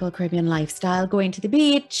the typical Caribbean lifestyle, going to the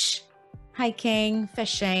beach, hiking,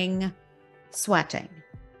 fishing, sweating.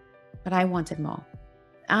 But I wanted more.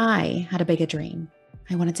 I had a bigger dream.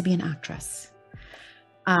 I wanted to be an actress.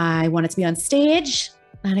 I wanted to be on stage,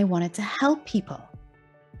 and I wanted to help people.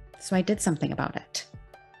 So I did something about it.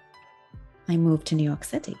 I moved to New York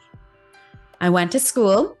City. I went to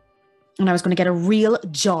school, and I was going to get a real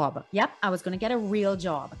job. Yep, I was going to get a real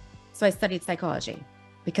job. So I studied psychology,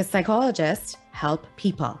 because psychologists help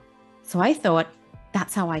people. So I thought,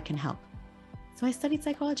 that's how I can help. So I studied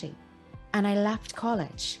psychology, and I left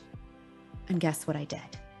college. And guess what I did?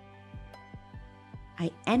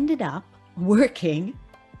 I ended up working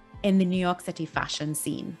in the New York City fashion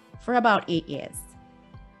scene for about 8 years.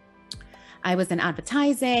 I was in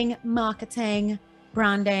advertising, marketing,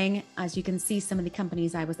 branding. As you can see, some of the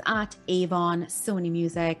companies I was at: Avon, Sony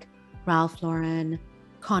Music, Ralph Lauren,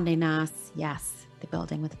 Condé Nast. Yes, the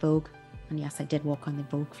building with Vogue. And yes, I did walk on the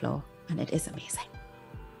Vogue floor, and it is amazing.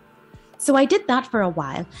 So I did that for a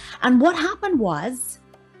while. And what happened was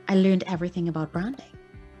I learned everything about branding.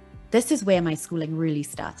 This is where my schooling really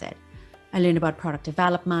started. I learned about product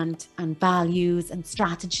development and values and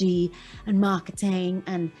strategy and marketing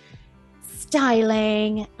and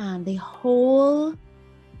styling and the whole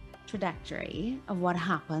trajectory of what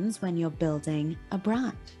happens when you're building a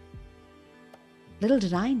brand. Little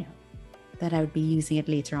did I know that I would be using it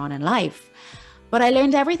later on in life. But I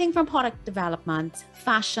learned everything from product development,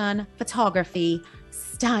 fashion, photography,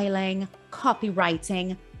 styling,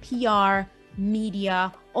 copywriting, PR,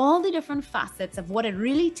 media, all the different facets of what it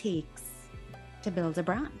really takes to build a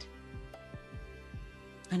brand.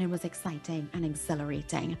 And it was exciting and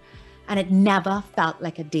exhilarating. And it never felt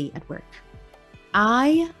like a day at work.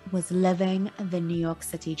 I was living the New York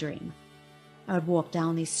City dream. I would walk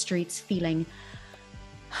down these streets feeling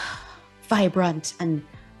vibrant and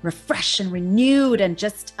refreshed and renewed and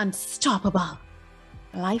just unstoppable.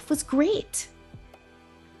 Life was great.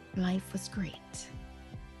 Life was great.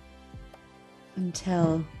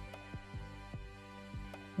 Until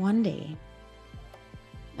one day,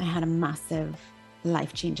 I had a massive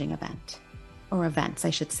life-changing event, or events, I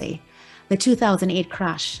should say. The 2008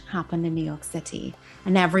 crash happened in New York City,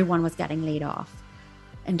 and everyone was getting laid off,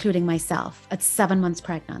 including myself, at 7 months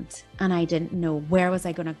pregnant, and I didn't know where was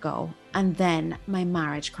I going to go. And then my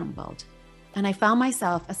marriage crumbled, and I found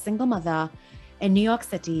myself a single mother in New York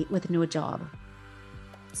City with no job.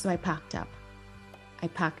 So I packed up,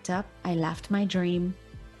 I left my dream,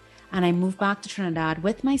 and I moved back to Trinidad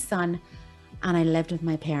with my son, and I lived with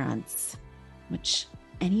my parents, which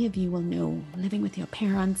any of you will know, living with your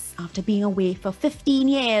parents after being away for 15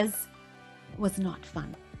 years was not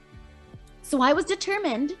fun. So I was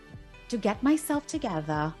determined to get myself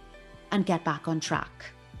together and get back on track.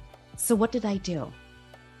 So what did I do?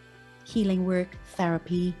 Healing work,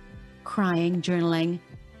 therapy, crying, journaling,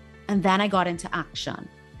 and then I got into action.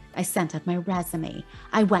 I sent out my resume.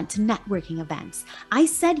 I went to networking events. I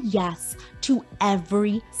said yes to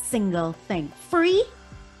every single thing, free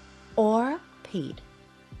or paid.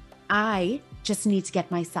 I just need to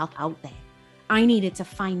get myself out there. I needed to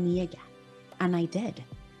find me again, and I did.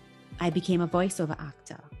 I became a voiceover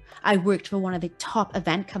actor. I worked for one of the top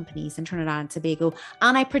event companies in Trinidad and Tobago,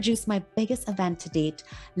 and I produced my biggest event to date,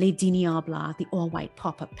 Les Diniables, the all-white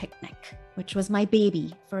pop-up picnic, which was my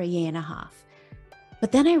baby for a year and a half.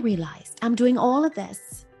 But then I realized I'm doing all of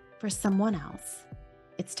this for someone else.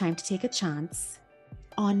 It's time to take a chance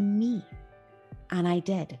on me. And I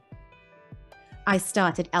did. I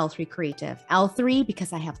started L3 Creative. L3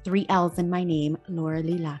 because I have 3 L's in my name, Laura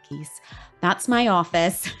Lee Lackey's. That's my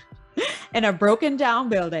office in a broken down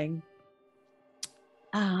building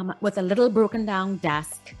with a little broken down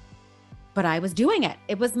desk. But I was doing it.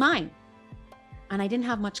 It was mine. And I didn't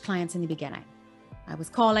have much clients in the beginning. I was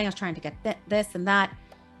calling, I was trying to get this and that.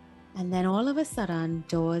 And then all of a sudden,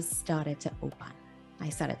 doors started to open. I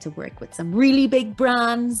started to work with some really big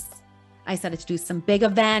brands. I started to do some big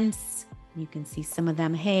events. You can see some of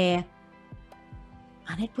them here.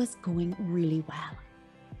 And it was going really well.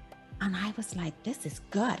 And I was like, this is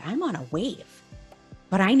good. I'm on a wave,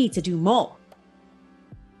 but I need to do more.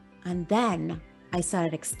 And then I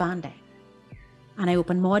started expanding and I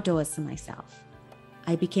opened more doors for myself.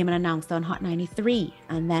 I became an announcer on Hot 93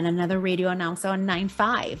 and then another radio announcer on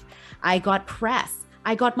 9.5. I got press.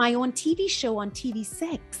 I got my own TV show on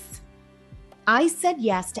TV6. I said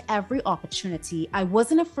yes to every opportunity. I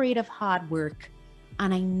wasn't afraid of hard work,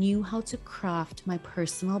 and I knew how to craft my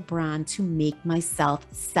personal brand to make myself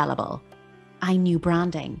sellable. I knew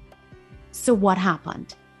branding. So what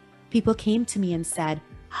happened? People came to me and said,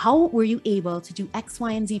 how were you able to do X,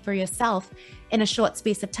 Y, and Z for yourself in a short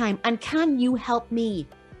space of time? And can you help me?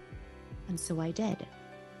 And so I did.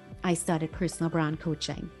 I started personal brand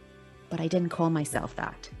coaching, but I didn't call myself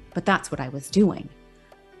that. But that's what I was doing.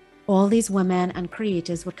 All these women and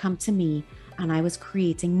creators would come to me and I was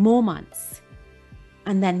creating moments.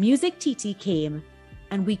 And then MusicTT came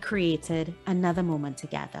and we created another moment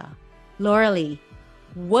together. Laura Lee,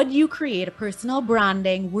 would you create a personal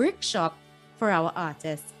branding workshop for our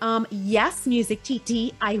artists? Yes,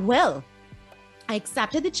 MusicTT, I will. I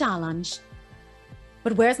accepted the challenge.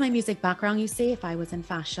 But where's my music background, you say, if I was in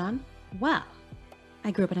fashion? Well,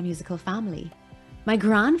 I grew up in a musical family. My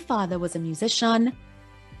grandfather was a musician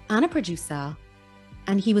and a producer,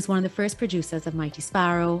 and he was one of the first producers of Mighty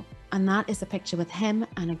Sparrow. And that is a picture with him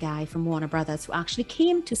and a guy from Warner Brothers who actually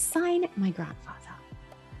came to sign my grandfather.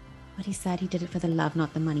 But he said he did it for the love,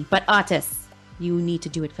 not the money. But artists, you need to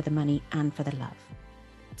do it for the money and for the love.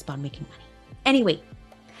 It's about making money. Anyway,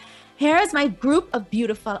 here is my group of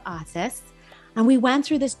beautiful artists. And we went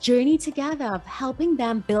through this journey together of helping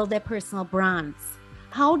them build their personal brands.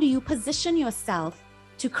 How do you position yourself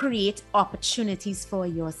to create opportunities for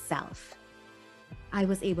yourself? I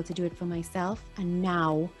was able to do it for myself. And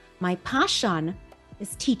now my passion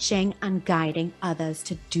is teaching and guiding others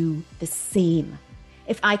to do the same.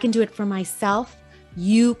 If I can do it for myself,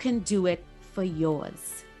 you can do it for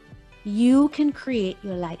yours. You can create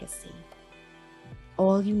your legacy.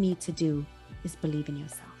 All you need to do is believe in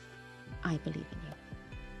yourself. I believe in you.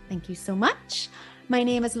 Thank you so much. My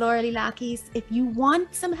name is Laura Lee Lackey's. If you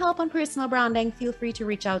want some help on personal branding, feel free to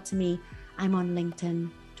reach out to me. I'm on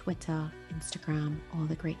LinkedIn, Twitter, Instagram, all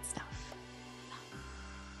the great stuff.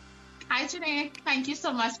 Hi, Janae. Thank you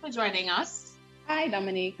so much for joining us. Hi,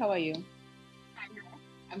 Dominique. How are you?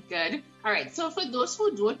 I'm good. All right. So for those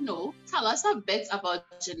who don't know, tell us a bit about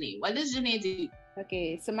Janae. What does Janae do?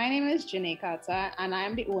 Okay. So my name is Janae Carter, and I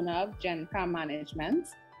am the owner of Gencar Management.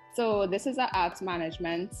 So this is an arts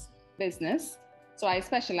management business. So I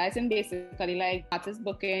specialize in basically like artist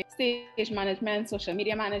booking, stage management, social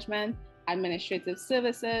media management, administrative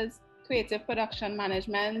services, creative production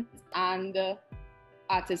management, and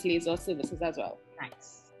artist leads or services as well.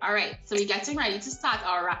 Nice. All right, so we're getting ready to start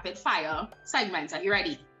our rapid fire segment. Are you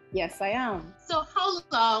ready? Yes, I am. So how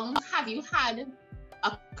long have you had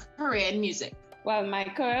a career in music? Well, my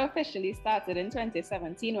career officially started in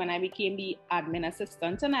 2017 when I became the admin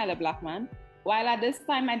assistant to Nyla Blackman. While at this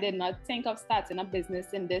time I did not think of starting a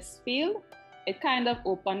business in this field, it kind of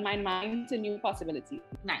opened my mind to new possibilities.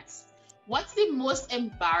 Nice. What's the most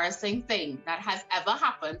embarrassing thing that has ever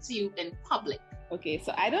happened to you in public? Okay,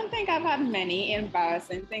 so I don't think I've had many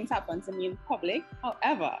embarrassing things happen to me in public.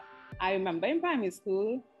 However, I remember in primary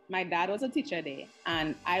school, my dad was a teacher there,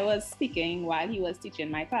 and I was speaking while he was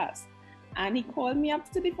teaching my class. And he called me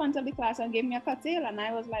up to the front of the class and gave me a cocktail, and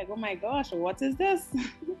I was like, oh my gosh, what is this?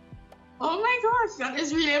 Oh my gosh, that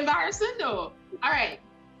is really embarrassing though. All right,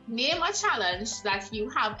 name a challenge that you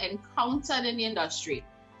have encountered in the industry.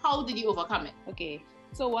 How did you overcome it? Okay,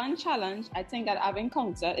 so one challenge I think that I've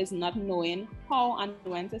encountered is not knowing how and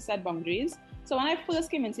when to set boundaries. So when I first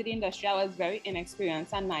came into the industry, I was very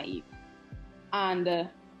inexperienced and naive. And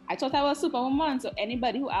I thought I was Superwoman, so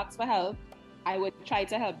anybody who asked for help, I would try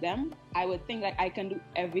to help them. I would think like I can do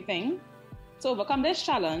everything. To overcome this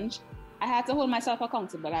challenge, I had to hold myself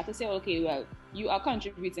accountable. I had to say, okay, well, you are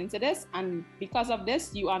contributing to this, and because of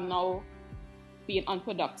this, you are now being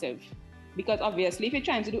unproductive. Because obviously, if you're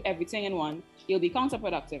trying to do everything in one, you'll be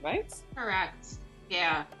counterproductive, right? Correct.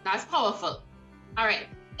 Yeah, that's powerful. All right,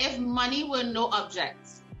 if money were no object,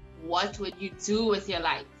 what would you do with your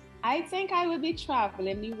life? I think I would be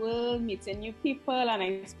traveling the world, meeting new people, and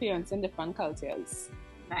experiencing different cultures.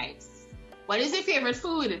 Nice. What is your favorite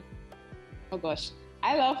food? Oh gosh,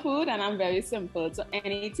 I love food and I'm very simple. So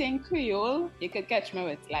anything Creole, you could catch me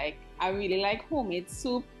with. Like, I really like homemade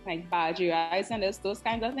soup, like bhaji rice and those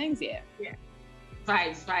kinds of things, yeah. Yeah.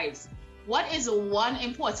 Vibes. What is one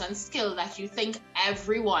important skill that you think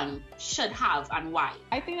everyone should have and why?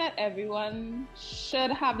 I think that everyone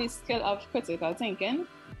should have the skill of critical thinking.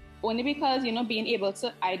 Only because, being able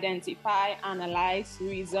to identify, analyze,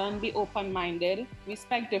 reason, be open-minded,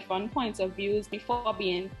 respect different points of views before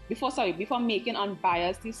making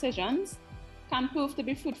unbiased decisions can prove to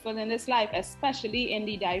be fruitful in this life, especially in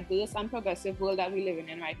the diverse and progressive world that we're living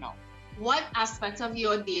in right now. What aspect of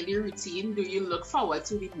your daily routine do you look forward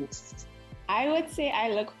to the most? I would say I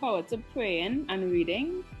look forward to praying and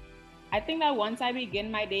reading. I think that once I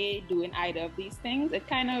begin my day doing either of these things, it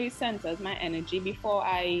kind of recenters my energy before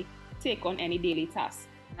I take on any daily task.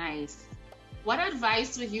 Nice. What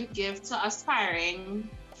advice would you give to aspiring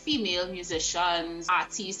female musicians,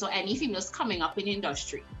 artists, or any females coming up in the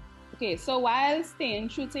industry? Okay, so while staying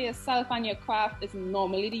true to yourself and your craft is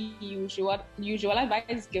normally the usual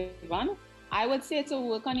advice given, I would say to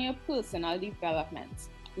work on your personal development.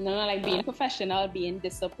 Like being professional, being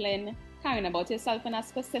disciplined, caring about yourself in a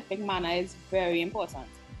specific manner is very important.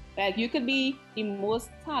 Like, you could be the most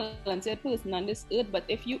talented person on this earth, but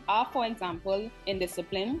if you are, for example,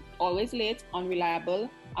 indisciplined, always late, unreliable,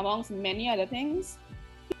 amongst many other things,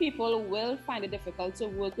 people will find it difficult to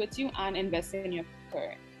work with you and invest in your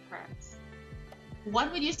career. Correct.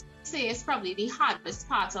 What would you say is probably the hardest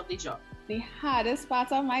part of the job? The hardest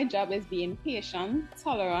part of my job is being patient,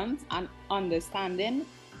 tolerant, and understanding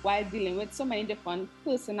while dealing with so many different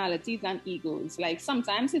personalities and egos. Like,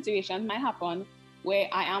 sometimes situations might happen where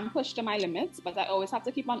I am pushed to my limits, but I always have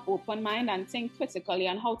to keep an open mind and think critically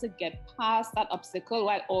on how to get past that obstacle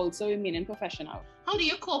while also remaining professional. How do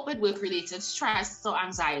you cope with work-related stress or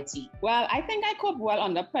anxiety? Well, I think I cope well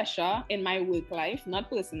under pressure in my work life, not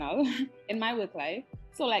personal, in my work life.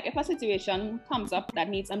 So like, if a situation comes up that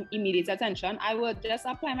needs immediate attention, I would just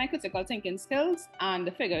apply my critical thinking skills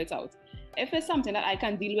and figure it out. If it's something that I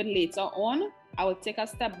can deal with later on, I will take a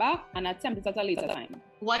step back and attempt it at a later time.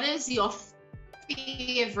 What is your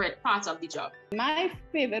favorite part of the job? My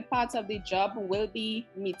favorite part of the job will be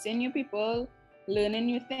meeting new people, learning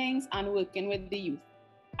new things, and working with the youth.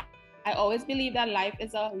 I always believe that life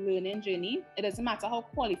is a learning journey. It doesn't matter how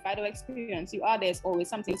qualified or experienced you are, there's always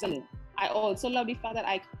something to learn. I also love the fact that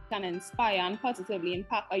I can inspire and positively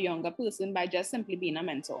impact a younger person by just simply being a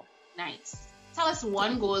mentor. Nice. Tell us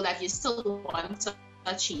one goal that you still want to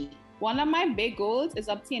achieve. One of my big goals is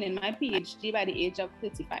obtaining my PhD by the age of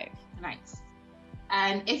 35. Nice.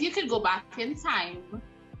 And if you could go back in time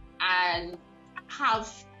and have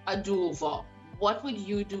a do-over, what would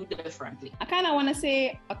you do differently? I kind of want to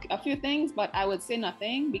say a few things, but I would say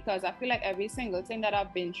nothing, because I feel like every single thing that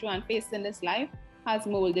I've been through and faced in this life has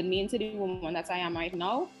molded me into the woman that I am right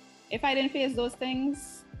now. If I didn't face those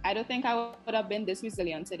things, I don't think I would have been this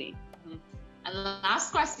resilient today. Mm-hmm. And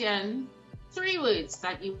last question, 3 words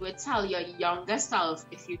that you would tell your younger self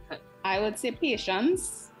if you could. I would say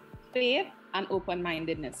patience, faith, and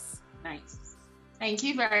open-mindedness. Nice. Thank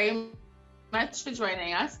you very much for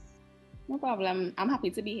joining us. No problem. I'm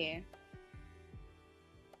happy to be here.